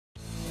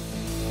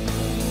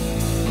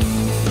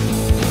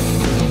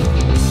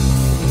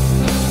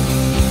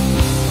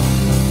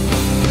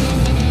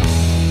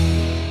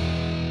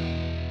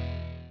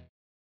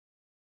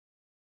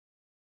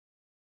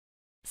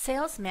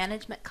Sales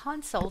Management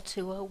Console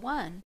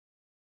 201.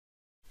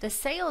 The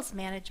Sales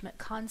Management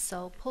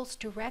Console pulls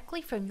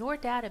directly from your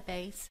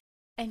database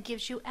and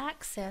gives you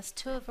access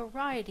to a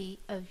variety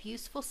of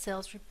useful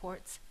sales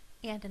reports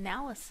and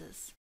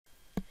analysis.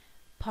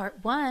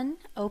 Part 1.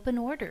 Open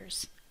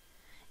Orders.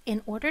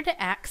 In order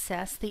to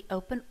access the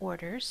open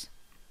orders,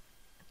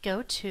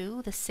 go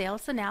to the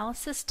Sales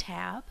Analysis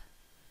tab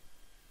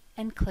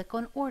and click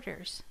on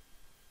Orders.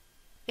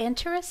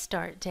 Enter a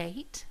start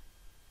date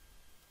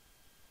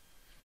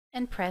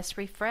and press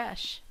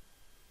Refresh.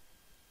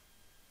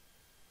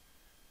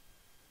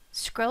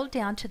 Scroll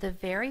down to the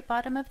very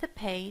bottom of the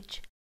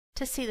page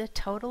to see the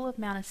total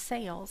amount of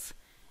sales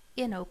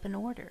in open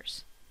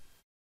orders.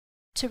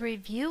 To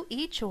review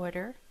each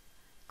order,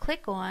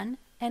 click on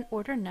an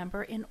order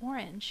number in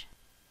orange.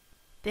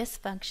 This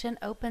function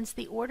opens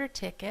the order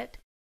ticket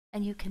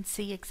and you can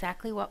see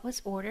exactly what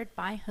was ordered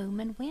by whom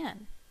and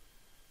when.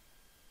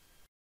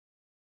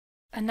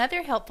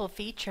 Another helpful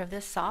feature of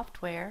this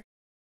software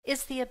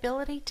is the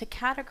ability to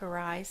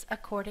categorize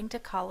according to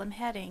column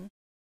heading.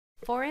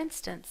 For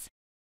instance,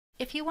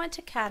 if you want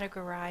to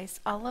categorize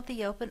all of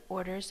the open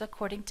orders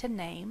according to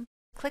name,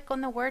 click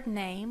on the word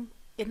name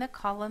in the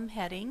column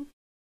heading,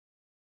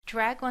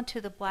 drag onto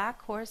the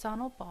black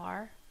horizontal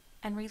bar,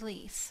 and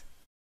release.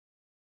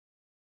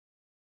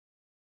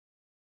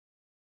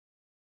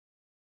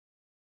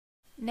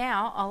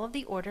 Now all of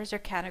the orders are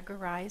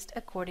categorized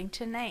according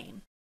to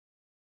name.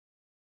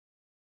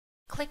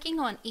 Clicking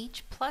on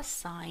each plus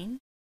sign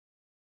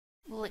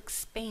will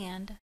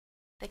expand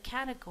the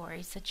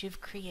categories that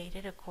you've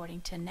created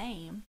according to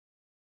name,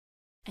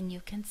 and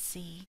you can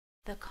see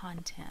the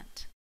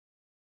content.